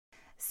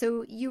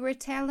So you were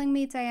telling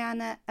me,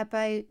 Diana,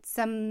 about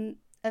some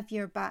of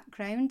your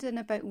background and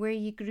about where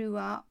you grew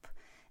up.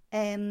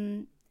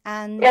 And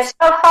Yes,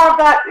 how far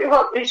back you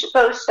want me to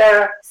go,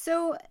 Sarah?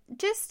 so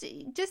just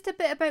a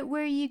bit about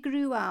where you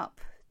grew up,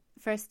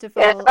 first of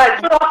Yes, all. I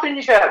grew up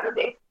in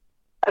Germany.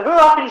 I grew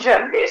up in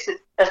Germany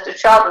as the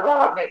child of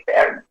army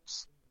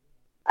parents.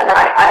 And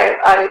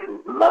I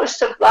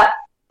most of my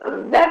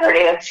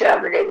memory of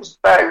Germany was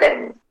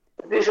Berlin,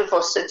 the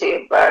beautiful city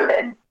of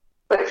Berlin,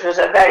 which was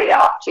a very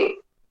arty,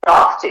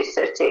 crafty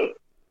city.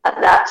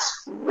 And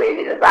that's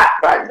really the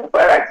background of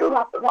where I grew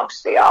up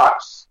amongst the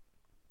arts.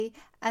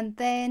 And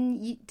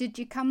then did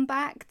you come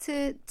back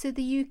to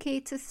the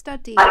UK to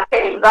study? I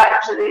came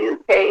back to the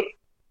UK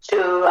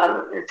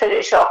to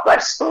finish off my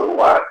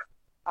schoolwork,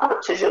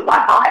 to do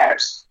my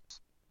hires.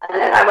 And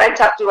then I went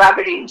up to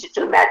Aberdeen to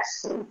do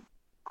medicine.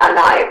 And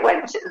I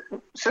went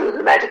through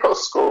the medical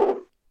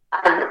school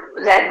and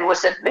then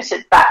was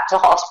admitted back to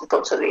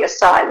hospital to the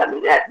asylum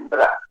in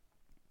Edinburgh.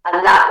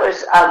 And that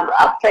was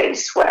a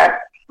place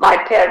where my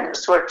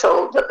parents were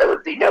told that there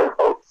would be no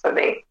hope for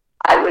me.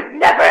 I would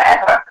never,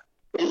 ever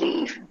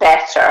leave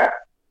better.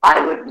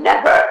 I would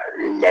never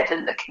live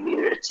in the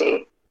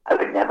community. I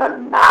would never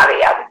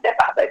marry. I would never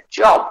have a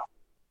job.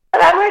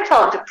 And I went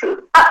on to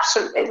prove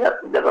absolutely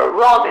that they were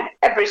wrong in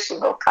every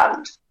single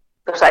count,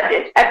 because I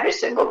did every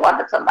single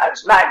one of them. I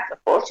was married for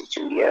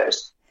 42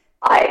 years.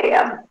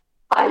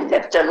 I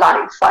lived a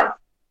life.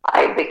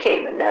 I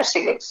became a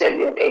nursing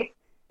auxiliary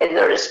in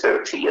the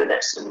respiratory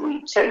units, and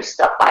we traced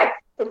up my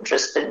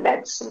interest in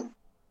medicine.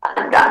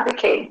 And I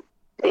became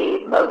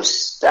the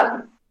most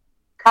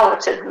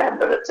coveted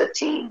member of the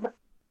team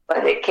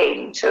when it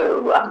came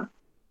to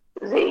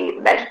the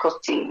medical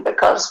team,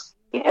 because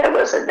here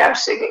was a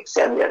nursing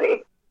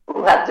auxiliary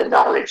who had the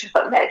knowledge of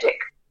a medic.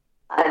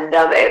 And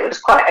it was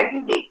quite a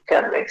unique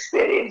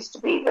experience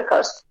to me,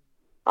 because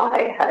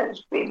I had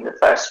been the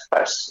first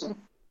person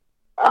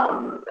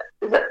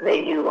that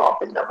they knew of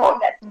in the whole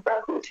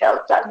Edinburgh who'd held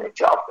down the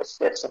job with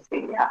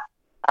schizophrenia,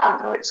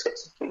 amyloid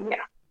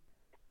schizophrenia.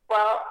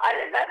 Well, I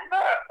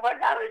remember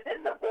when I was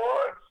in the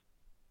ward,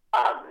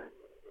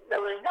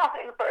 there was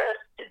nothing for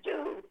us to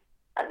do,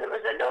 and there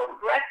was an old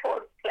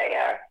record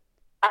player,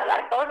 and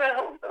I got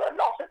home to a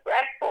lot of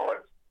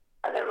records,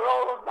 and they were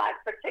all of my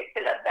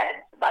particular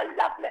bands,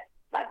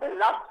 my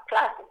beloved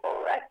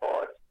classical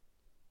records.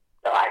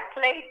 So I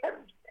played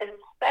them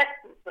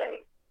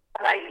incessantly,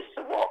 and I used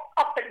to walk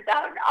up and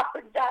down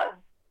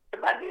to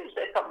my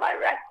music on my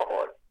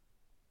record.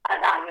 And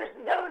I was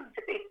known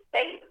to be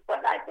safe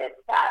when I did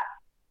that,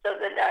 so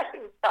the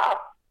nursing staff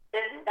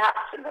didn't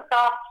have to look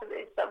after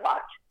me so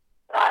much.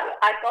 So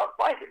I got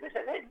quite a bit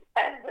of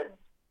independence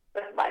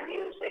with my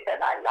music,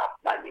 and I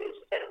loved my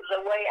music. It was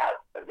a way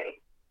out for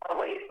me,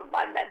 away from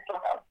my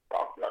mental health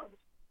problems.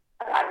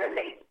 And I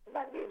related to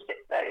my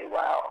music very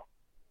well.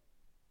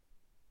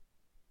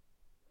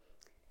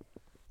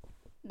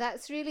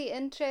 That's really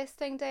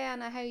interesting,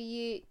 Diana, how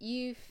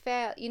you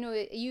felt,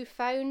 you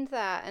found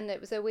that, and it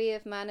was a way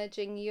of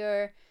managing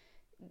your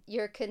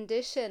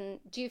condition.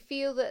 Do you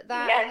feel that?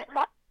 Yes,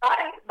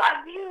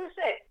 my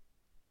music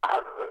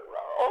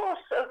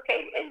also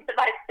came into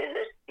my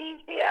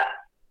synesthesia.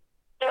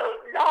 So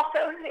not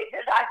only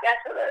did I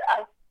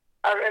get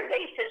a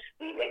related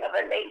feeling of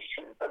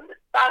elation from the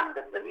sound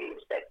of the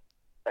music,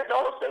 but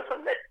also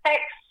from the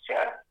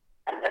texture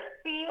and the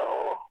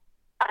feel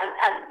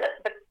and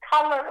the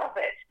colour of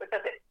it,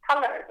 because it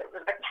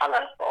was a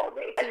colour for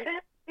me.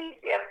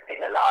 Synesthesia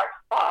played a large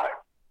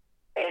part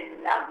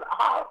in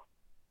how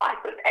I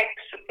could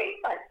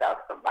extricate myself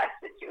from my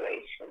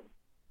situation.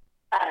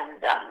 And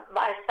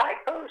my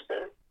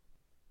psychosis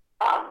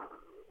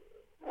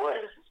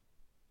was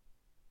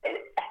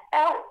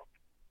helped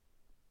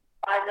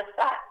by the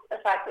fact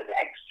that I could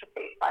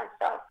extricate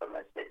myself from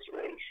a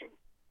situation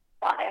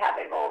by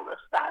having all the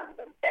sound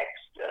and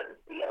texture and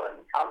feel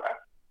and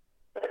colour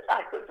that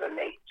I could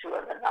relate to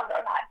on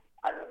another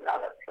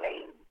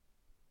plane.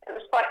 It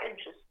was quite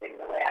interesting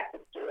the way I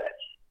could do it.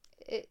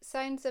 It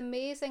sounds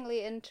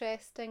amazingly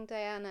interesting,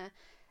 Diana.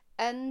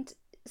 And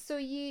so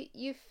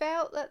you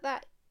felt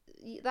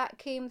that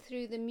came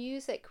through the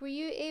music. Were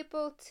you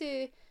able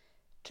to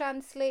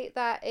translate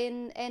that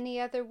in any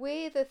other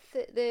way?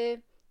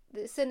 The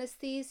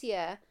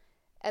synesthesia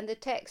and the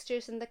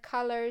textures and the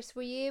colours,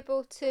 were you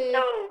able to?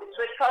 No,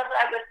 because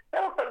I was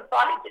so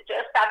confined to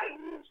just having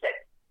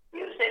music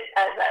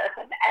as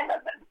an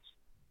element.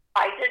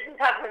 I didn't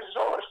have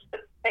resource to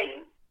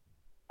paint.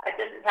 I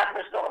didn't have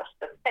resource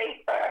to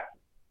paper.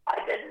 I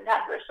didn't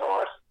have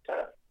resource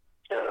to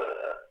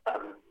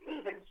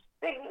even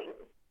singing,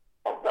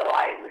 although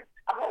I would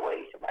come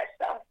away to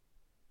myself.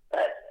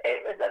 But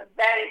it was a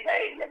very,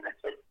 very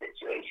limited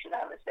situation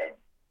I was in,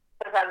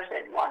 because I was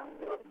in one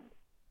room.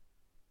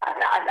 And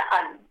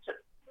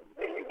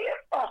really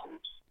it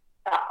wasn't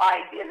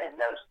ideal in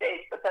those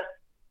days, because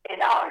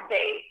in our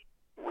day,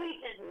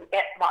 we didn't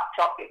get much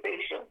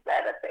occupational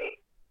therapy.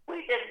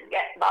 We didn't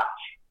get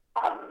much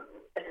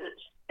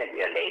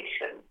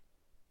stimulation.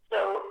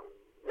 So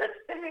the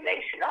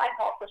stimulation I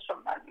got was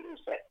from my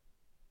music.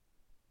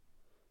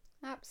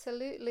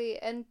 Absolutely.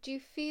 And do you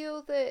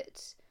feel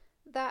that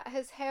that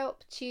has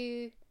helped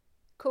you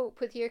cope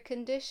with your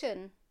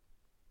condition?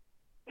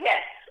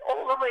 Yes,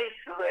 all the way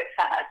through it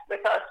has,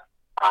 because,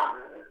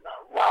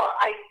 well,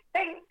 I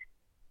think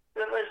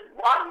there was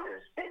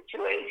one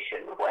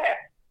situation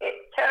where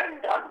it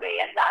turned on me,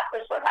 and that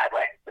was when I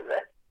went to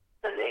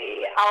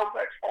the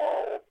Albert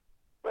Hall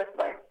with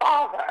my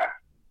father,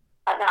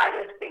 and I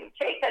was being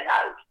taken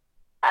out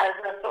as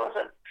a sort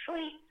of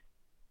treat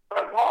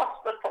from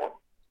hospital.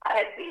 I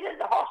had been in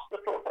the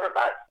hospital for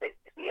about 6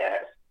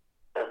 years,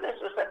 so this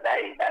was a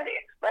very, very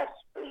express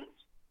treat.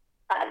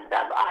 And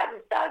I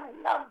was down in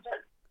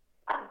London,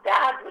 and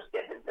Dad was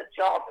given the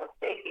job of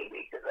taking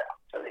me to the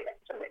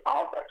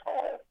Albert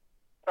Hall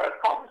for a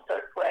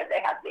concert where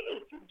they had the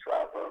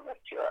 1812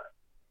 Overture.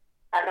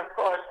 And of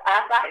course,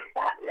 as I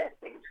sat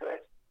listening to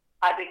it,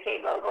 I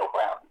became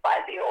overwhelmed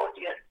by the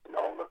audience and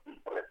all the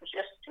people. It was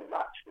just too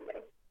much for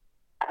me.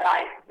 And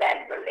I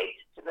then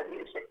related to the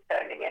music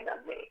turning in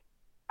on me.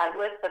 And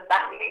with the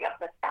banging of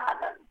the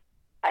cannon,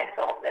 I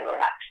thought they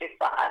were actually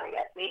firing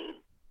at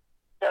me.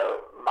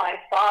 So my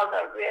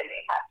father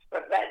really had to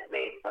prevent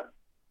me from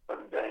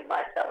doing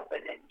myself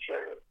an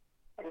injury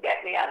and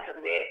get me out of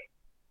the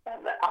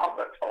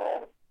Albert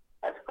Hall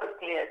as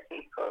quickly as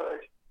he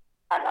could.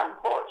 And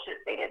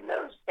unfortunately, in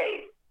those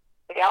days,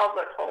 the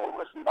Albert Hall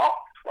was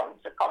locked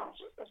once a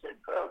concert was in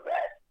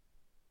progress,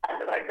 and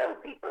there were no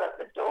people at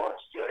the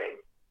doors during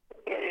the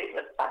period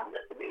of time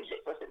that the music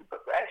was in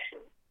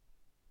progression.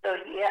 So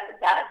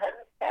Dad had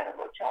a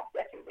terrible job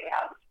getting me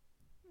out.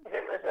 But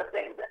it was a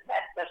thing that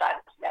meant that I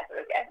was never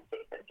again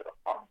taken to a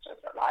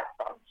concert, a live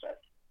concert,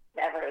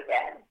 never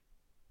again.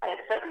 And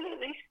it's only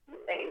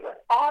recently with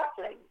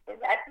Artlink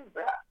in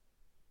Edinburgh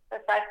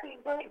that I've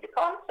been going to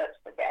concerts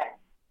again.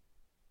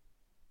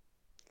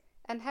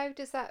 And how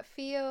does that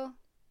feel?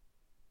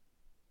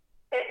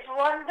 It's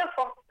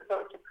wonderful to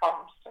go to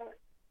concerts.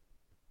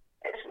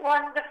 It's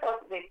wonderful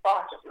to be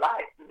part of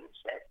live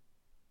music.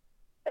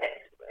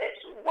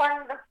 It's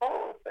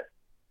wonderful to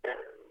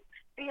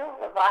feel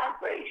the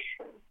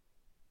vibration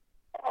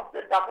of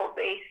the double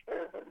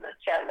basses and the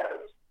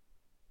cellos,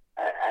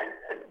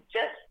 and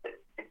just to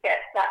get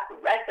that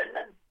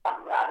resonance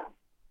come round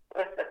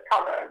with the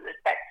colour and the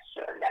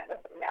texture and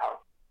everything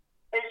else.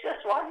 It's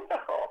just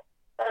wonderful.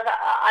 But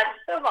I'm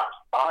so much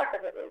part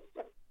of it. It's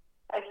just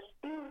a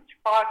huge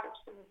part of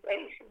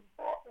sensation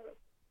for me.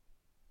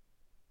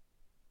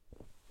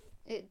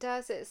 It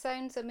does. It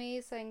sounds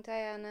amazing,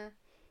 Diana.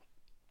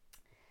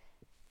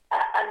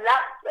 And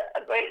that's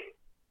a great,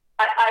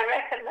 I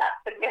reckon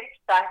that's the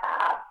gift I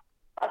have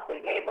of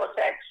being able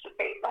to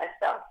extricate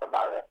myself from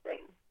other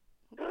things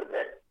through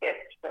this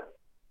gift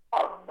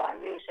of my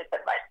music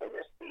and my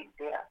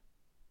synesthesia.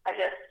 I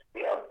just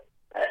feel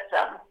that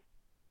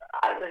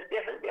I was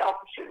given the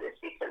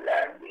opportunity to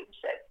learn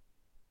music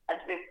and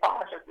to be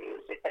part of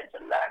music and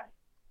to learn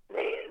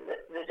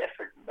the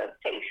different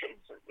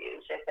notations of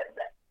music and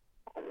the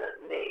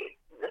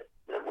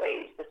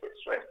ways that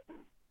it's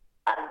written.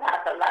 And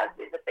that allowed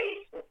me the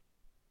basis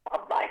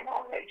of my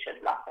knowledge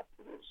and love of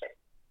music.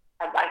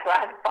 And my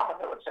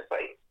grandfather was a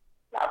great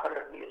lover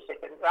of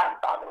music, and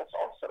grandfather was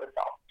also a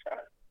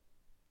doctor.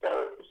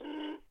 So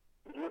he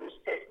used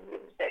his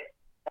music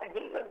when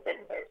he was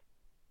in his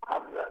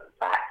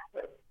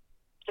practice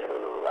to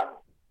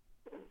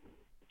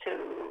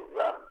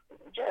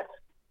just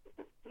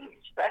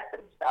express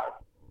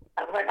himself.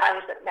 And when I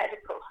was at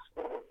medical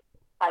school,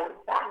 I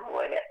would bang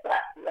away at the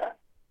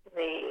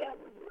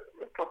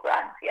little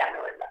grand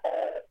piano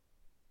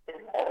in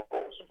the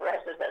halls of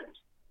residence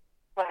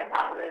when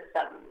I was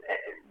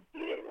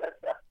dealing with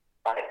the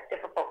quite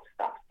difficult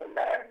stuff to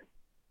learn.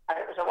 And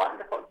it was a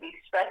wonderful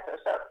de-stressor,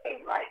 so it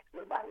came right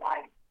through my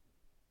life.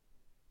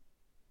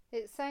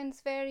 It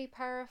sounds very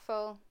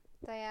powerful,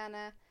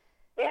 Diana.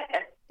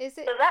 Yes. Is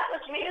it? So that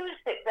was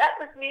music,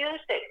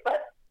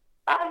 but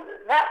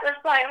that was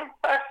my own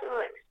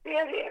personal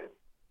experience.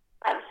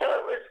 And so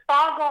it was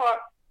far more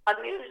a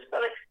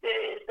musical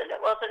experience than it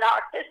was an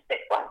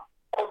artistic one.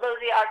 Although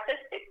the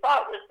artistic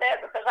part was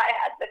there because I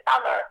had the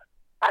colour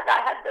and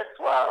I had the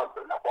swirls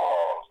and the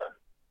walls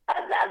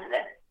and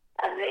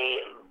the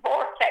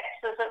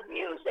vortexes of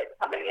music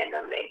coming in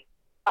on me.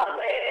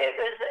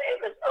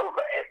 It was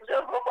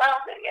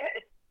overwhelming,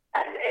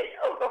 and it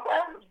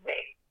overwhelmed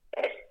me.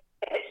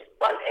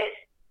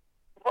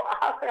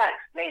 How can I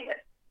explain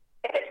it?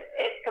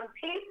 It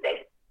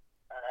completely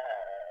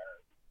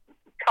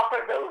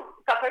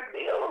covered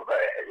me over.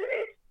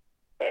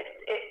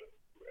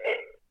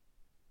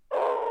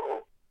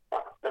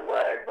 What's the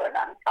word when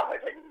I'm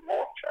covered in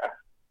water?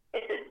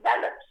 It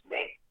envelops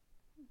me.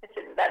 It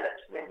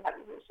envelops me in my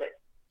music.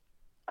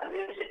 My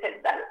music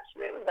envelops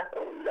me with a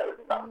whole load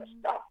of other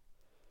stuff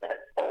that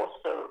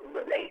also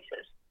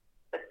related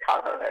to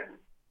colour and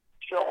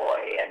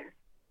joy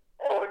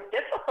or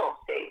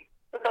difficulty,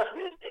 because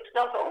music's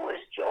not always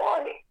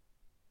joy.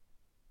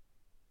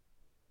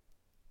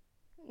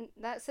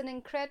 That's an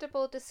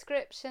incredible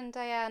description,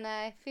 Diana.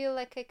 I feel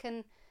like I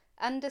can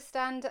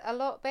understand a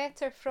lot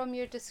better from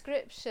your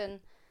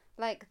description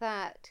like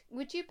that.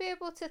 Would you be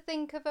able to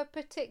think of a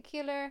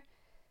particular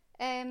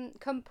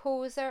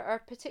composer or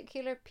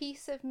particular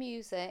piece of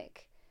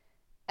music,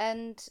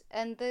 and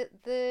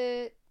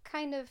the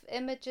kind of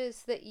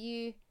images that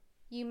you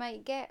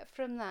might get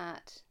from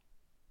that?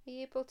 Are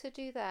you able to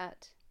do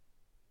that?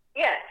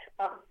 Yes.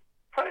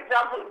 For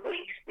example,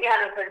 Grieg's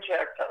Piano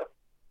Concerto.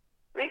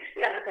 Grieg's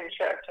Piano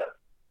Concerto.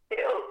 The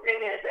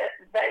opening is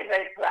very,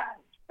 very grand,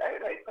 very,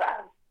 very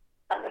grand.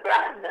 And the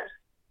grandness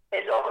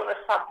is all of a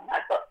sudden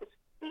I've got this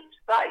steep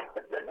side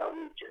of the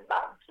Norwegian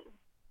mountains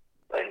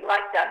going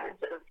right down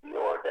into the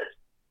fjorded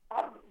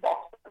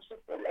bottoms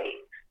of the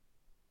lakes.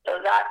 So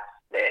that's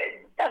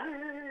the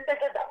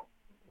dum-da-da-dum,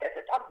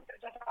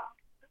 da-da-dum-da-da-dum.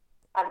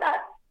 And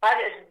that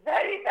is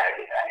very,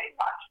 very, very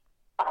much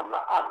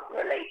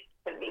relates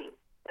to me,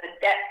 the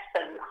depths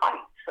and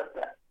heights of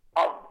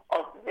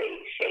the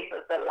shape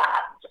of the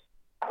land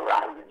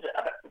around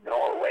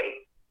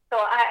Norway. So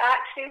I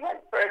actually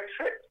went for a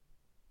trip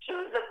to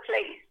the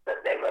place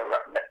that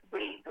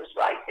Grieg was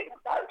writing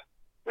about.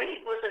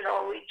 Grieg was a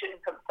Norwegian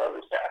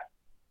composer,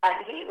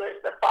 and he was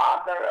the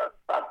father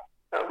of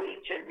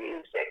Norwegian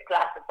music,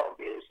 classical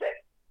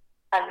music.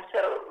 And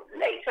so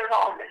later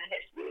on in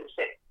his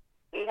music,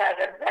 he had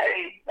a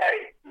very,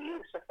 very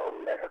beautiful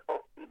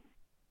lyrical piece.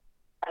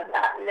 And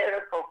that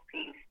lyrical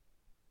piece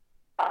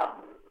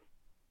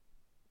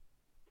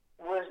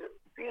was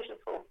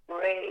beautiful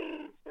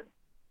grays and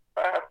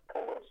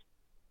purples,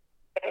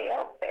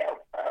 pale, pale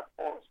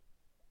purples,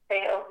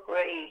 pale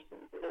grays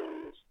and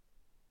blues.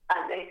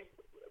 And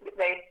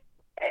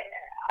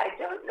I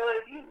don't know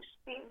if you've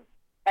seen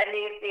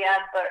any of the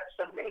adverts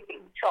of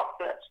making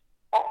chocolate,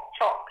 hot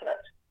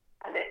chocolate,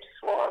 and it's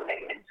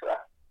swirling into a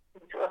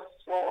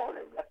swirl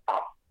in the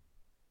cup.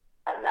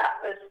 And that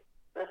was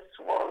the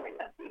swirling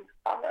of these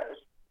colors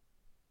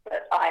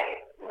that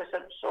I was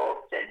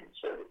absorbed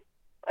into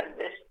when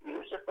this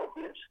beautiful,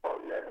 beautiful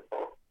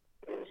lyrical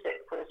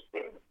music was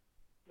being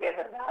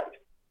given out.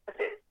 But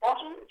it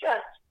wasn't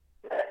just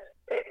that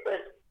it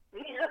was,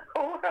 these are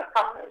colder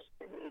colors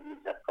to me,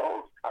 these are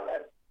cold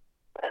colors,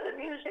 but the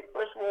music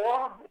was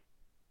warm.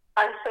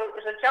 And so it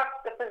was a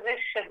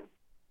juxtaposition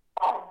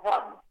of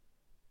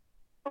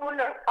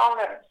cooler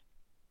colors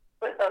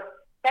with a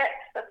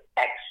depth of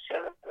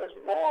texture that was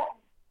warm.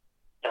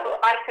 So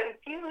I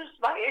confused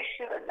my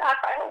issue, and that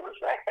I always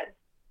reckon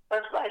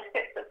was my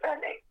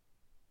schizophrenic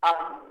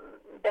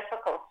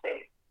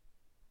difficulty.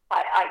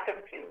 I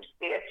confused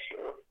the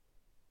issue.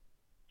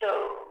 So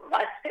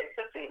my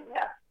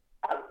schizophrenia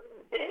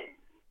did,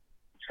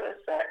 to a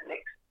certain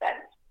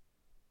extent,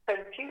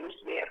 confuse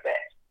me a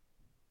bit.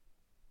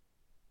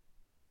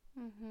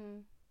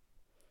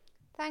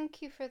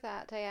 Thank you for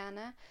that,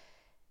 Diana.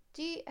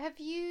 Have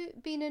you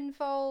been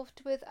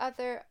involved with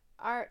other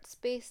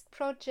arts-based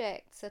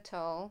projects at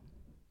all?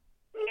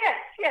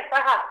 Yes,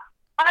 I have.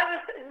 I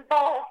was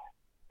involved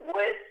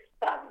with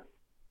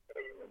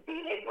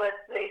dealing with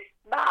the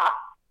SMAP,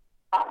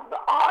 the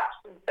Arts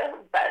and Film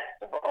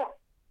Festival,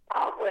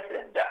 with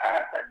Linda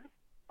Urban.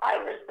 I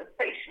was the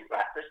patient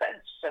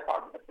representative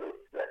on the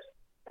group that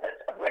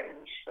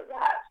arranged for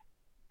that.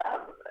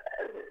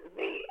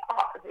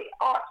 The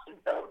Arts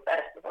and Film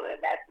Festival in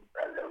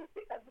Edinburgh,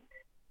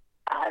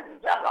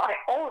 and I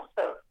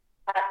also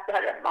have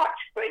got a much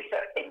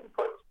greater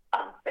input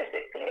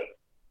physically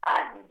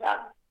and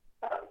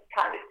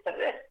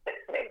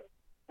characteristically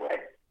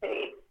with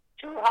the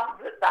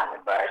 200th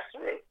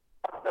anniversary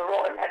of the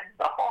Royal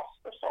Edinburgh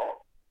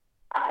Hospital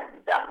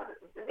and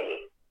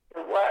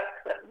the work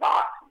that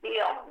Mark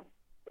Dion,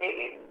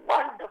 the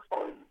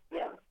wonderful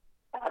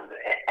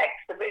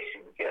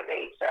exhibition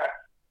curator,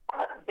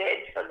 did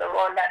for the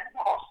Royal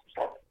Edinburgh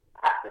Hospital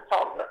at the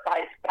Talbot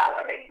Price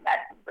Gallery in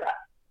Edinburgh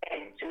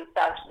in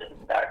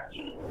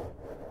 2013.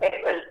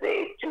 It was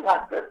the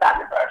 200th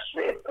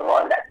anniversary of the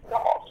Royal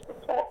Edinburgh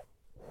Hospital.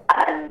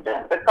 And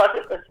because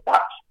it was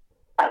such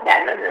an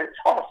eminent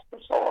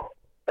hospital,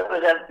 there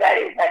was a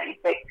very, very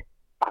big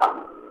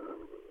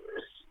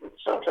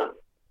sort of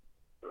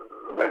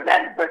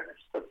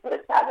remembrance of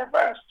this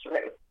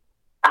anniversary.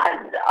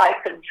 And I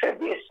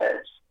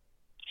contributed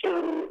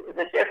to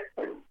the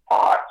different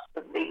parts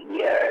of the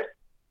years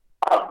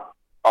of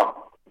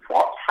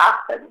what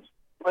happened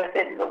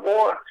within the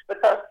wards,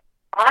 because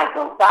I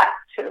go back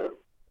to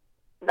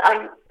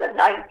the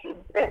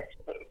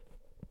 1950s,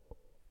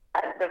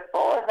 and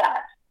before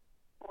that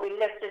we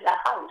lived in a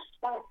house,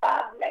 my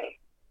family,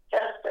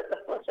 just at the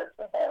foot of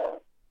the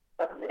hill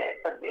from the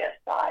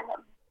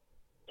asylum.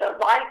 So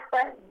my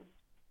friends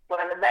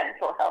were the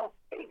mental health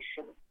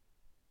patients,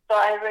 so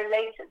I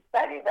related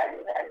very,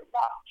 very, very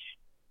much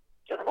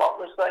to what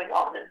was going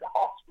on in the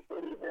hospital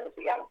even as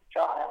a young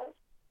child.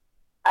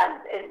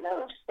 And in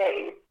those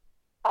days,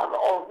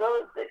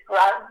 although the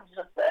grounds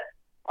of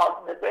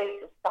the Great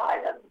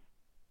Asylum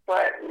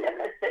were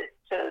limited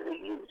to the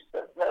use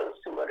of those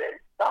who were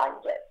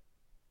inside it,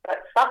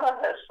 but some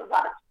of us from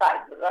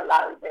outside were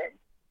allowed in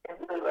if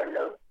we were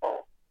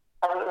local,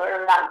 and we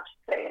were allowed to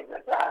play in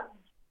the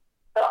grounds.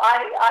 So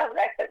I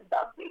reckon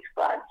that these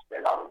grounds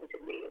belonged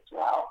to me as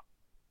well.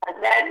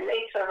 And then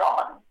later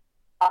on,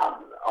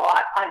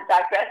 I'm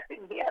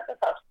digressing here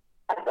because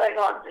I'm going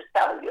on to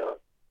tell you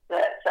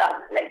that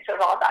later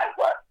on I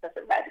worked as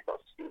a medical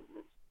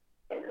student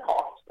in the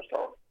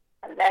hospital,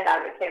 and then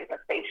I became a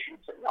patient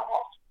in the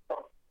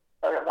hospital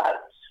for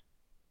about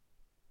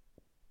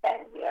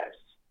 10 years.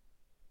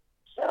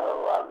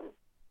 So,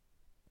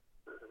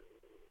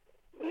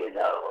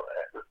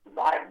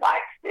 my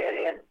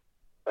experience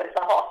with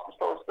the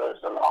hospitals goes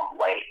a long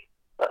way,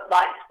 but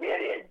my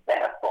experience,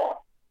 therefore,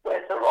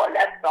 with the Royal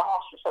Edinburgh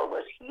Hospital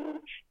was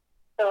huge.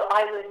 So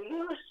I was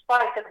used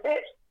quite a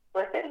bit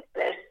within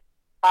this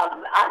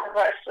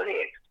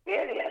anniversary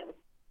experience,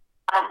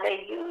 and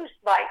they used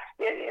my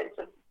experience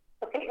of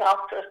looking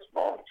after a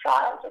small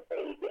child, a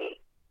baby,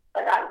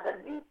 when I was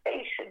a new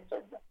patient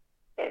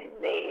in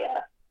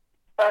the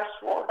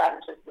first ward I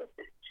was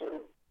admitted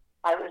to.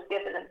 I was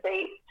given a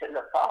baby to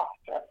look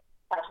after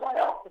as my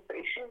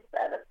occupational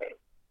therapy,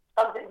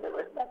 something that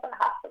would never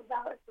happen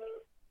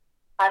nowadays.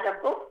 And a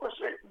book was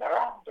written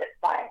around it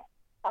by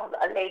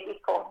a lady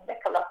called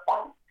Nicola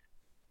Funk.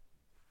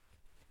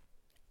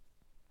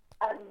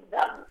 And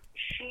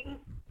she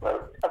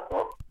wrote a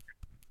book,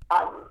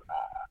 and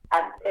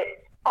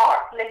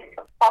Artlink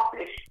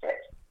published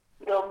it.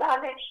 You'll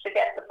manage to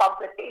get the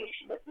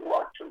publication if you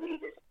want to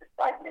read it. It's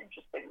quite an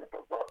interesting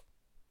little book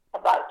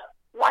about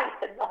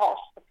life in the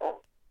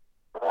hospital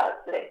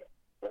throughout the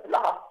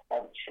last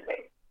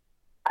century.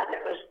 And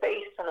it was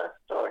based on a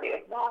story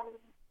of mine.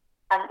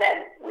 And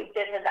then we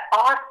did an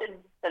art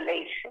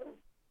installation,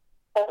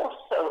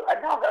 also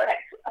another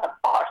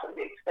part of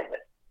the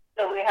exhibit.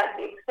 So we had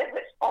the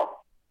exhibit of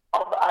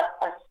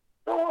a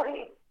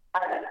story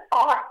and an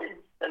art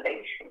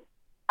installation.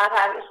 And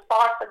I was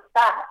part of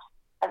that.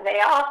 And they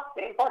asked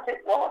me what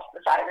it was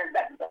that I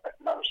remembered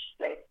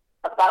mostly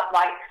about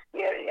my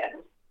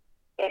experience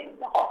in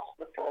the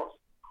hospitals.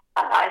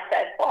 And I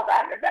said what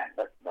I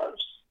remembered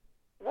most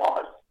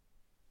was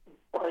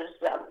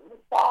the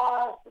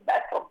bars, the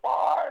metal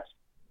bars,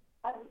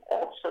 and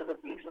also the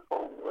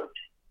beautiful wood,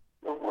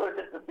 the wood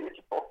of the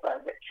beautiful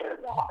furniture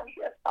in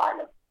the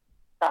asylum,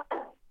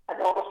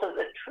 and also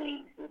the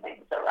trees and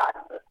things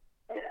around the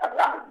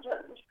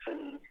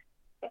trees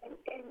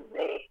in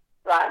the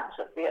grounds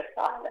of the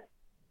asylum.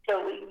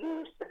 So we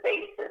used the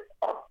basis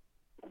of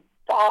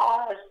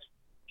bars,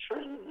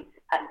 trees,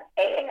 and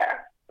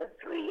air, the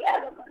three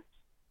elements,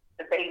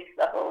 to base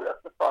the whole of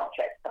the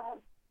project on.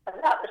 And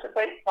that was a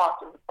great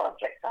part of the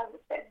project I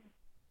was in.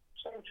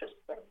 So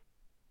interesting.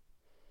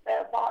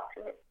 There,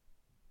 Bartley.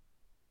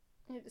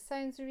 It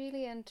sounds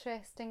really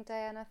interesting,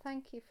 Diana.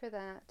 Thank you for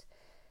that.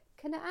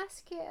 Can I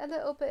ask you a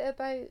little bit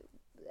about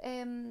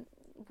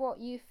what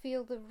you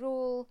feel the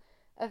role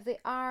of the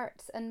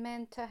arts and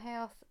mental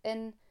health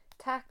in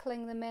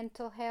tackling the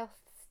mental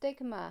health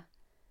stigma?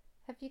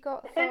 Have you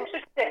got It's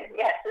interesting,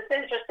 yes, it's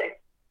interesting.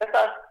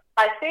 Because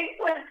I think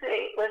with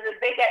the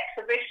big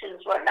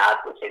exhibitions we're now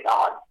putting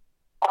on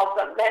of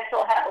the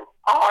mental health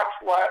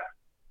artwork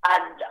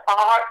and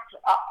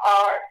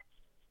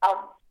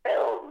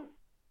film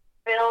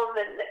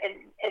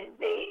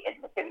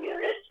in the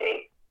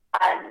community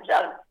and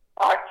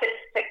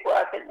artistic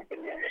work in the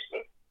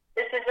community.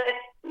 This is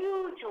a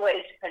huge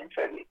way to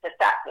contribute to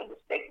tackling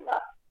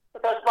stigma.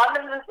 Because one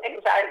of the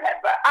things I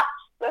remember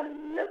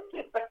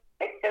absolutely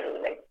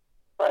particularly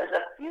was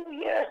a few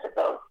years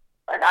ago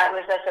when I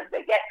was at a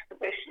big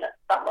exhibition at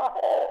Summer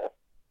Hall,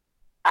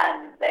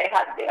 and they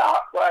had the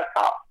artwork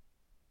up,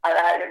 and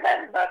I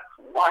remember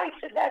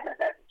quite an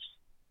eminent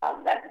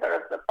member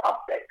of the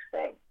public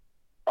saying,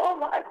 "Oh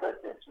my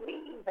goodness,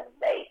 even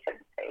they can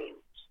paint."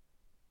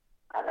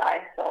 And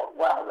I thought,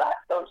 well, that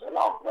goes a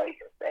long way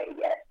to say,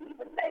 yes,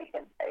 even they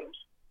can paint.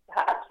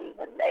 Perhaps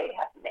even they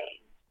have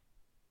names,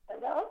 you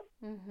know?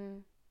 Mm-hmm.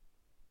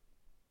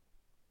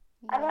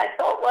 Yeah. And I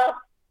thought, well,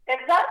 if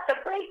that's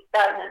a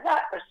breakdown in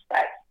that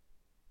respect,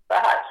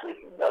 perhaps we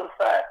can go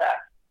further.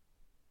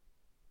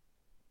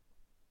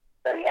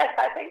 So yes,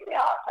 I think the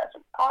art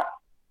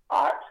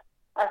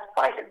has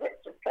quite a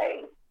bit to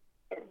play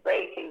in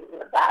breaking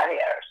the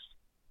barriers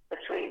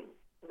between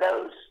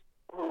those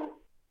who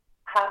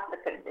have the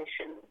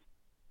conditions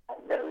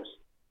and those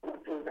who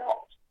do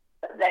not.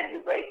 But then you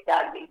break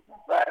down even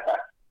further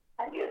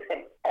and you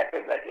think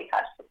everybody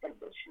has the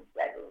conditions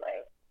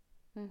anyway.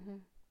 Mm-hmm.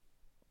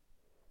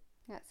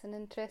 That's an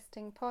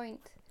interesting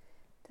point,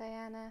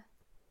 Diana.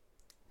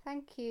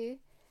 Thank you.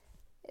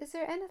 Is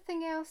there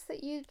anything else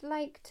that you'd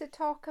like to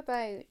talk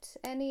about?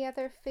 Any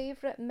other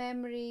favourite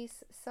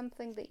memories?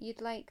 Something that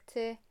you'd like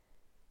to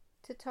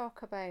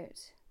talk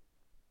about?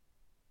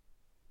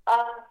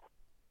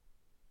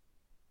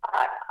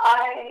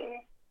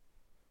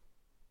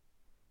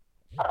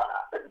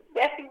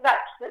 Getting back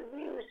to the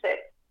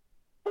music,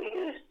 we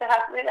used to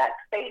have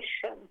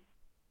relaxation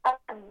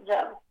and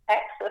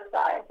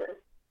exercises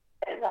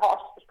in the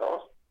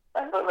hospitals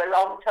when we were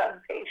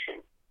long-term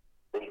patients.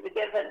 We'd be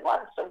given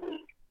once a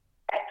week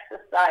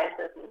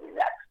exercises and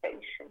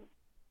relaxation.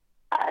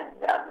 And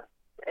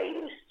they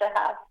used to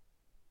have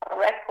a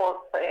record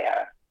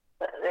player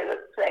that they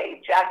would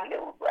play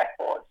Jaguar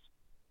records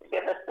to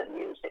give us the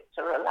music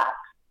to relax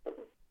to.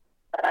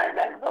 And I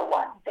remember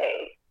one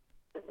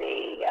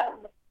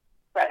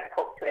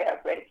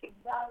breaking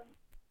down,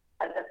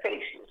 and the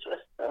patients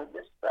were so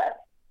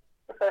distressed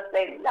because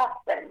they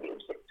loved their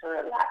music to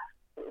relax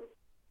to.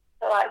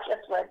 So I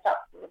just went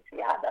up to the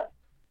piano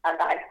and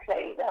I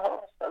played a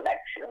whole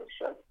selection of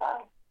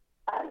Chopin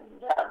and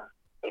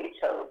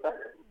Beethoven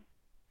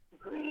and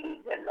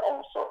Grieg and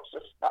all sorts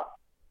of stuff.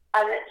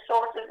 And it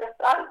sorted us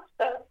out.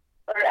 So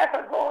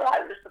forevermore,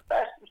 I was the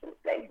person who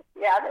played the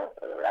piano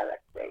for the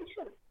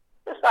relaxation.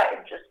 It was quite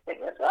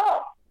interesting as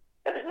well.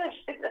 It was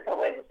interesting the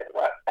way that it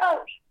worked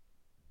out.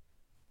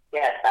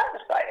 Yes, that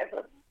was quite a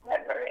good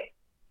memory.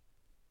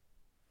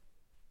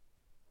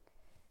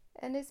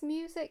 And is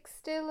music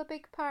still a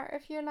big part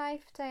of your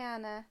life,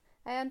 Diana?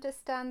 I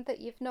understand that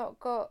you've not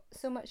got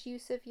so much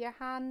use of your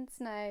hands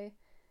now.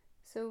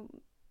 So,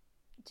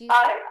 do you...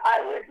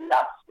 I would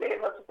love to be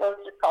able to go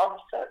to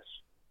concerts,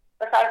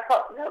 but I've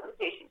got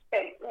nobody to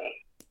take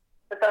me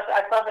because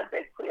I've got a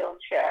big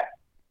wheelchair,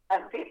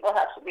 and people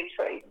have to be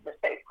trained to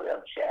take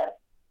wheelchairs,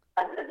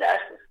 and the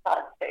nurses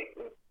can't take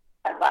me,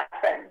 and my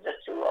friends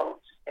are too old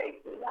to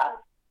take me now.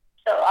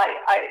 So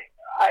I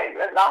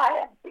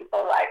rely on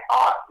people like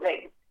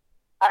ArtLink,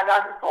 and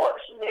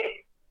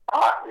unfortunately,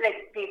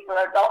 ArtLink people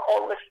are not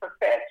always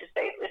prepared to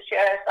take the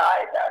chairs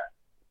either,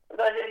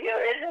 because if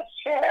you're in a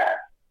chair,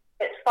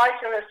 it's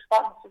quite a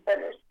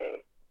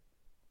responsibility.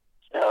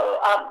 So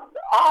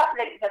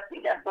ArtLink has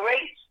been a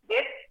great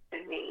gift to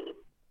me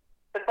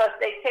because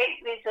they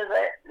take me to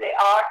the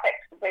art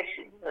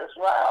exhibitions as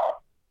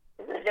well,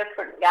 in the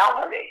different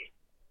galleries.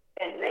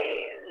 In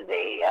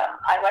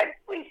I went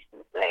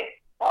recently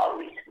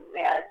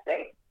I'd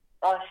say,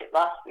 gosh, it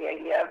must be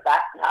a year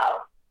back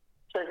now,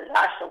 to the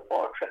National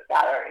Portrait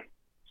Gallery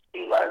to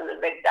see one of the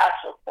big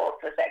National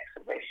Portrait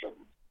exhibitions,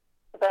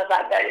 because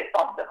I'm very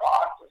fond of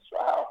art as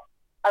well.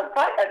 I'm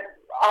quite an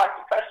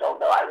artist person,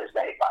 although I was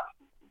very much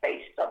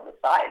based on the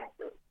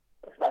sciences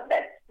with my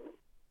medicine.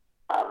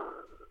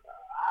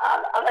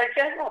 I'm a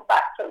general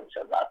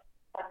factotum.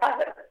 I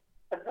kind of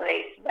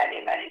embrace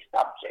many, many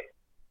subjects,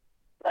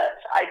 but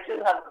I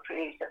do have a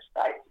creative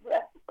side to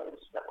that, in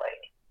a way.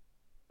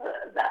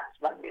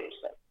 That's my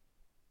music.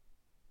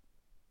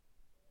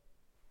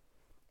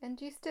 And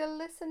do you still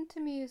listen to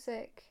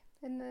music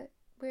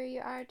where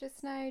you are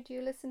just now? Do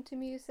you listen to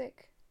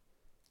music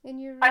in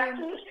your room? I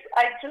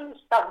do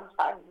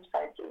sometimes.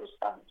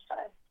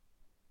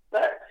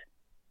 But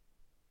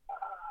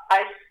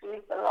I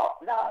sleep a lot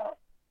now,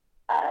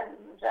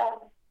 and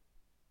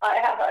I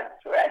have a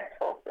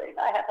dreadful thing.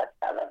 I have a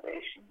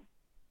television,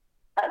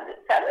 and the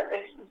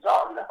television's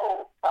on the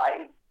whole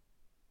time,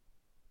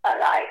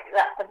 and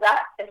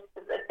that is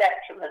to the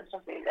detriment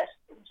of me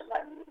listening to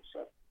my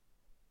music.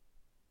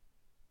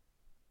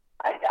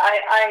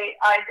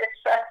 I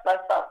distress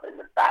myself in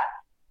the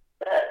fact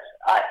that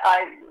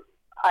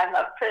I'm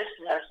a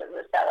prisoner to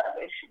the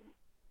television,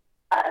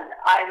 and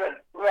I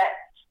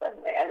regret when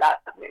they allowed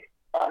me,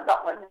 well,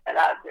 not when they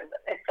allowed me,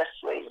 but they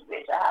persuaded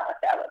me to have a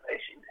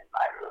television in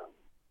my room,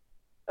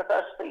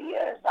 because for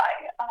years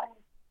I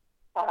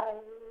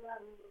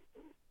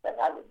said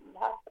I wouldn't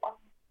have one,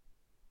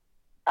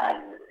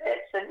 and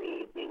it's an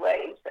easy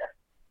way to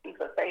keep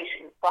a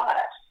patient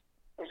quiet,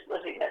 is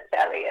putting a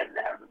telly in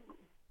their room.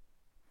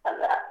 And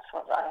that's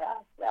what I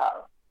have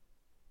now.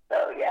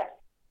 So yes,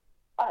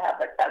 I have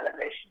a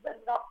television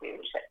and not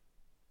music.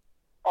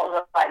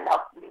 Although I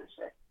love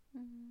music.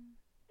 Mm-hmm.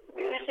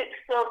 Music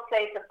still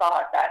plays a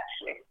part,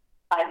 actually.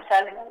 I'm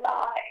telling a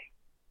lie.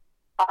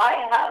 I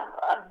have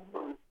a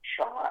mood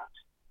chart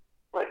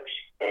which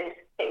is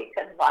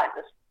taken by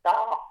the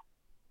staff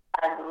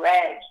and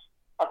read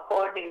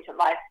according to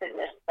my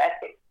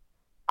synesthetic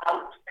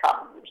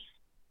outcomes.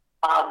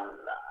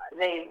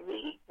 They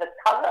read the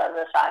colour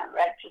that I'm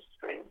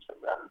registering to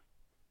them,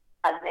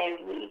 and they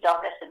read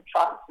on it and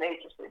translate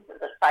it into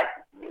the type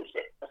of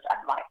music that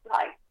I might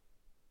like.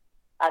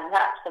 And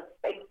that's a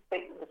big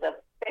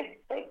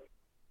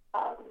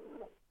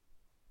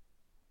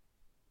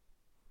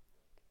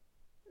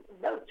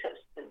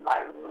notice in my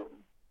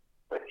room,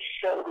 which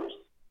shows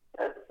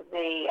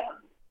the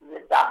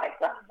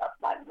diagram of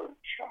my mood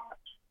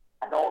chart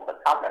and all the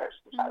colours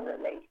that I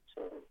relate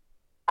to.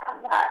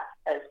 And that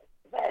is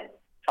then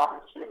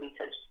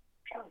translated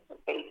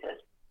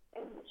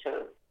into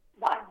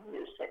my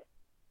music.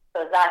 So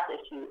that is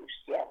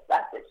used, yes,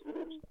 that is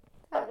used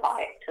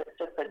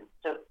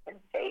to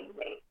contain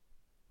me.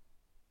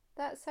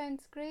 That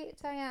sounds great,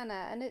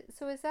 Diana. And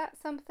so is that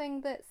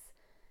something that's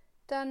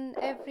done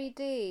every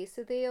day?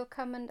 So they'll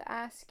come and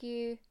ask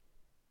you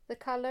the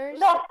colours?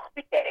 Not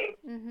every day.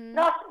 Mm-hmm.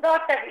 Not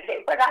every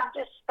day, but I'm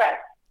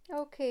distressed.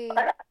 Okay. When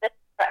I'm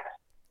distressed.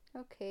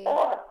 Okay.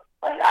 Or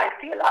when I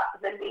feel up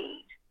the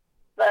need.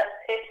 But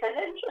it's an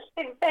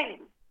interesting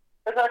thing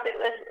because it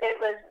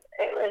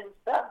was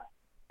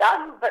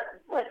done, but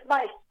with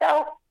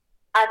myself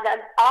and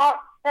an art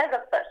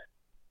therapist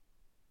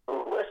who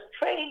was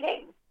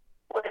training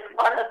with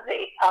one of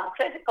the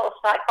clinical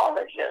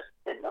psychologists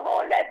in the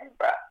Royal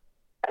Edinburgh.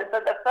 And for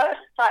the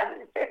first time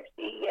in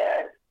 50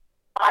 years,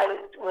 I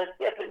was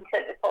given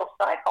clinical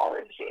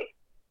psychology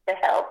to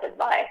help in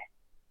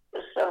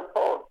the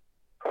so-called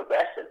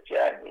progressive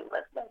journey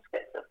with my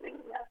schizophrenia.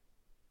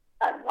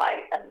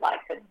 my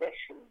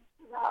condition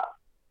now.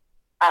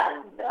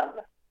 And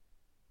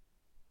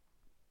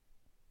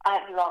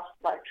I've lost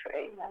my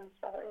train. I'm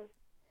sorry.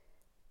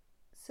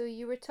 So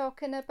you were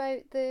talking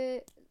about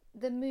the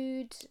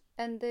mood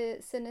and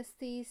the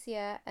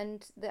synesthesia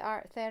and the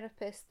art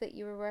therapist that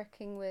you were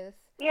working with.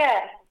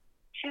 Yes,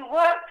 she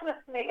worked with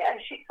me and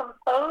she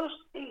composed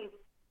these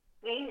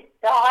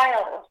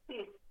dials,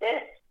 these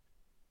discs,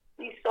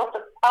 these sort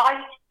of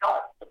pie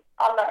charts of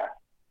colour,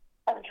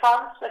 and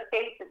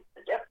translocated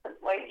the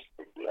different ways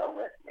to deal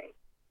with me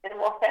in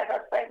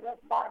whatever frame of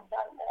mind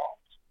I want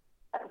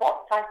and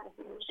what type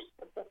of music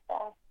to put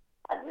on.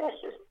 And this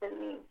is to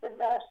leave the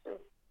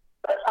nurses.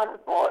 But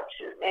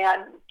unfortunately,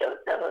 I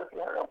don't know if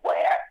you're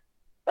aware,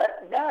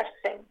 but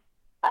nursing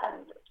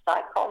and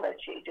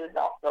psychology do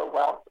not go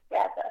well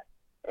together.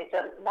 They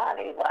don't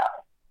marry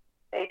well.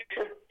 They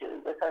should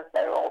do, because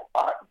they're all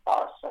part and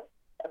parcel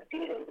of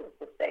dealing with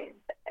the same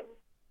thing.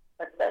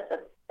 But there's a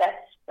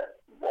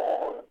desperate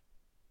wall of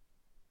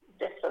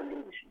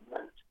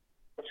disillusionment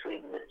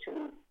between the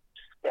two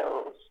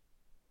skills,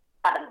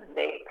 and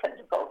the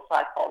clinical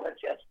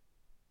psychologist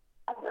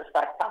and the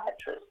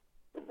psychiatrist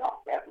do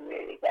not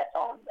really get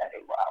on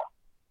very well.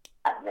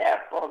 And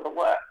therefore the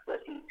work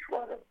that each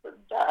one of them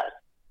does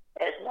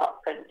is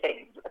not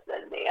contained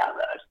within the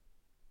others.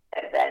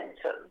 And then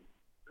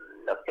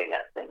looking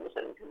at things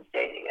and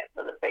containing it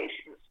for the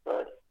patient's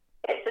good,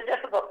 it's a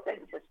difficult thing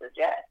to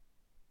suggest.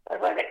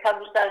 But when it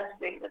comes down to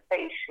being the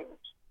patient,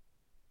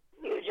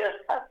 you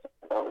just have to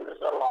go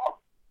along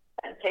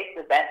and take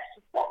the best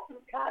of what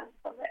you can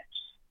from it.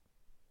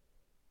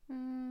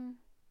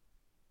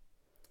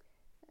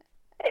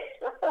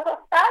 It's a sort of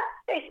sad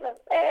state of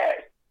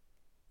affairs.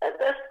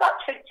 There's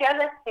such a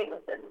jealousy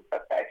within the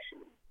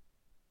profession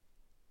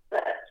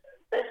that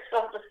this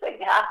sort of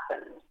thing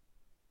happens.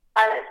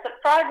 And it's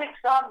a prime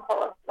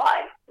example of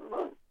my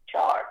mood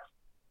chart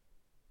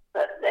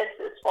that this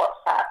is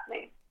what's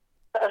happening,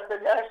 because the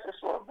nurses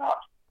will not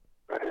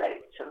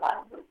relate to my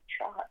mood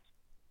chart.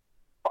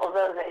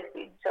 Although they've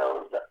been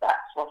told that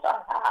that's what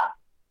I have,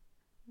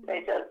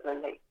 they don't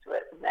relate to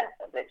it, and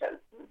therefore they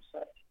don't use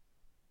it.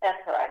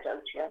 Therefore I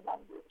don't hear my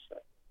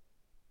music.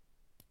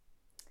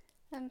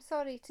 I'm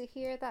sorry to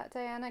hear that,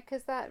 Diana,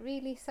 because that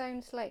really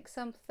sounds like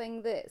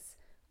something that's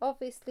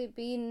obviously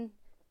been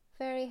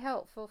very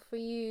helpful for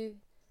you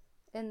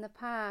in the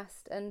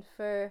past, and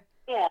for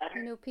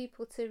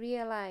people to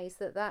realise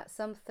that that's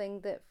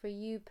something that for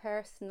you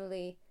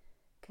personally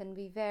can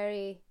be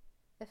very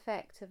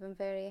effective and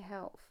very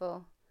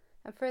helpful,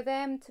 and for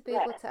them to be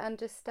able to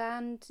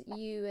understand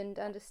you and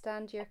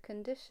understand your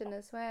condition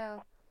as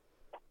well.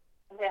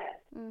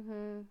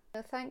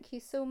 So thank you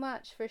so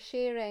much for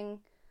sharing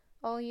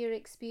all your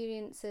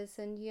experiences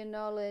and your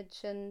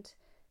knowledge, and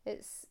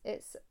it's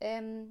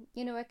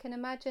I can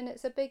imagine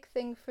it's a big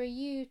thing for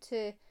you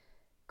to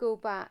go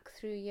back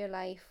through your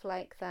life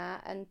like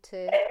that, and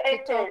to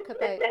talk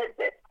about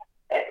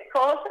it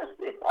causes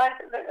me quite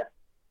a bit of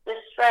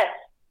distress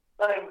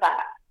going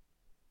back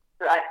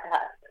like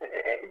that.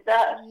 It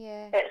does.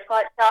 It's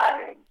quite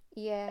tiring.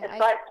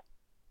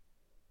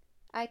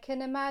 I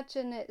can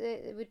imagine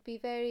it would be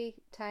very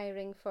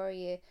tiring for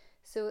you.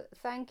 So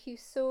thank you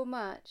so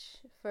much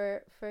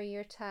for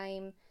your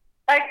time.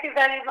 Thank you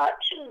very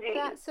much indeed.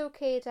 That's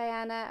okay,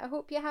 Diana. I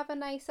hope you have a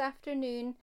nice afternoon,